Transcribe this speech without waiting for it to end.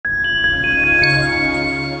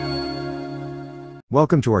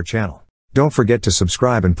Welcome to our channel. Don't forget to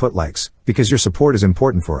subscribe and put likes, because your support is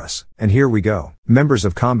important for us. And here we go. Members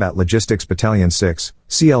of Combat Logistics Battalion 6,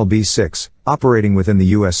 CLB 6, operating within the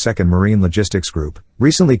U.S. 2nd Marine Logistics Group,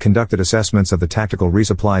 recently conducted assessments of the Tactical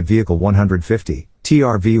Resupply Vehicle 150,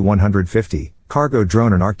 TRV 150, cargo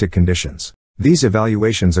drone in Arctic conditions. These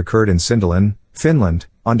evaluations occurred in Syndalen, Finland,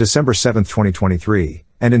 on December 7, 2023,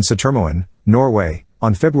 and in Setermoen, Norway,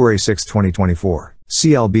 on February 6, 2024.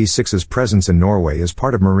 CLB-6's presence in Norway is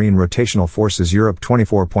part of Marine Rotational Forces Europe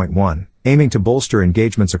 24.1, aiming to bolster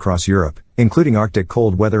engagements across Europe, including Arctic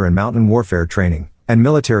cold weather and mountain warfare training, and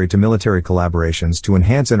military-to-military collaborations to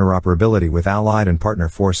enhance interoperability with allied and partner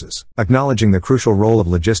forces. Acknowledging the crucial role of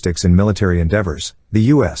logistics in military endeavors, the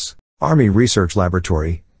U.S. Army Research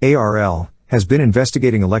Laboratory, ARL, has been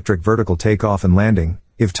investigating electric vertical takeoff and landing,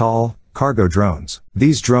 (eVTOL), cargo drones.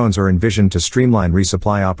 These drones are envisioned to streamline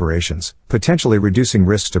resupply operations, potentially reducing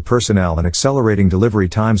risks to personnel and accelerating delivery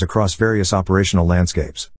times across various operational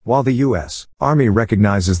landscapes. While the U.S. Army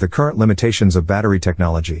recognizes the current limitations of battery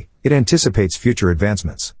technology, it anticipates future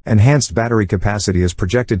advancements. Enhanced battery capacity is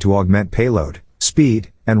projected to augment payload,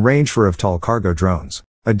 speed, and range for eVTOL cargo drones.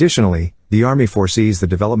 Additionally, the Army foresees the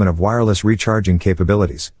development of wireless recharging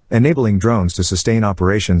capabilities, enabling drones to sustain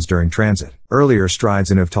operations during transit. Earlier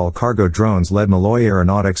strides in eVTOL cargo drones led Malloy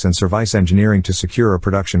Aeronautics and Service Engineering to secure a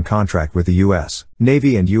production contract with the U.S.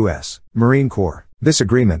 Navy and U.S. Marine Corps. This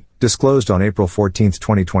agreement, disclosed on April 14,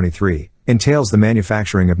 2023, entails the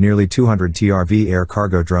manufacturing of nearly 200 TRV air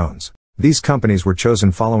cargo drones. These companies were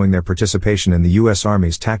chosen following their participation in the U.S.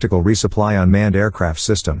 Army's Tactical Resupply Unmanned Aircraft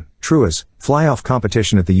System, TRUAS, fly-off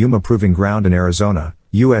competition at the Yuma Proving Ground in Arizona,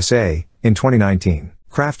 USA, in 2019.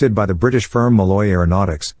 Crafted by the British firm Malloy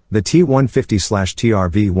Aeronautics, the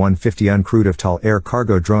T-150/TRV-150 uncrewed eVTOL air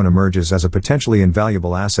cargo drone emerges as a potentially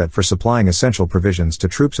invaluable asset for supplying essential provisions to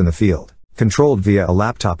troops in the field. Controlled via a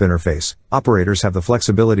laptop interface, operators have the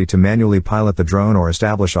flexibility to manually pilot the drone or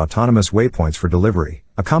establish autonomous waypoints for delivery,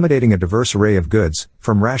 accommodating a diverse array of goods,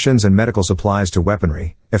 from rations and medical supplies to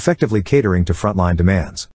weaponry, effectively catering to frontline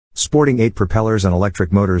demands. Sporting 8 propellers and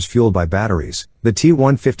electric motors fueled by batteries, the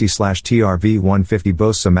T-150/TRV-150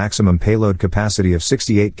 boasts a maximum payload capacity of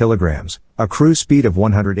 68 kilograms, a cruise speed of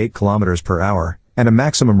 108 kilometers per hour, and a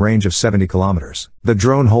maximum range of 70 kilometers. The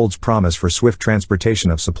drone holds promise for swift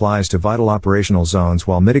transportation of supplies to vital operational zones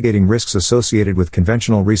while mitigating risks associated with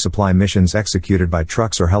conventional resupply missions executed by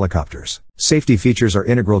trucks or helicopters. Safety features are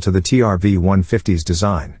integral to the TRV-150's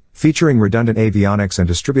design, featuring redundant avionics and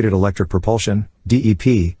distributed electric propulsion,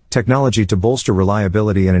 DEP, technology to bolster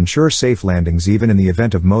reliability and ensure safe landings even in the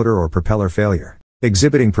event of motor or propeller failure.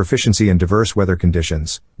 Exhibiting proficiency in diverse weather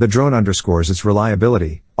conditions, the drone underscores its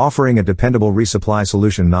reliability, offering a dependable resupply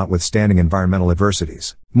solution notwithstanding environmental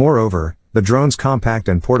adversities. Moreover, the drone's compact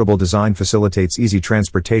and portable design facilitates easy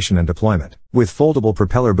transportation and deployment. With foldable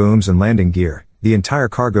propeller booms and landing gear, the entire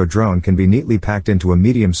cargo drone can be neatly packed into a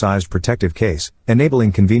medium-sized protective case,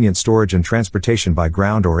 enabling convenient storage and transportation by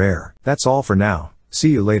ground or air. That's all for now. See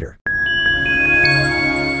you later.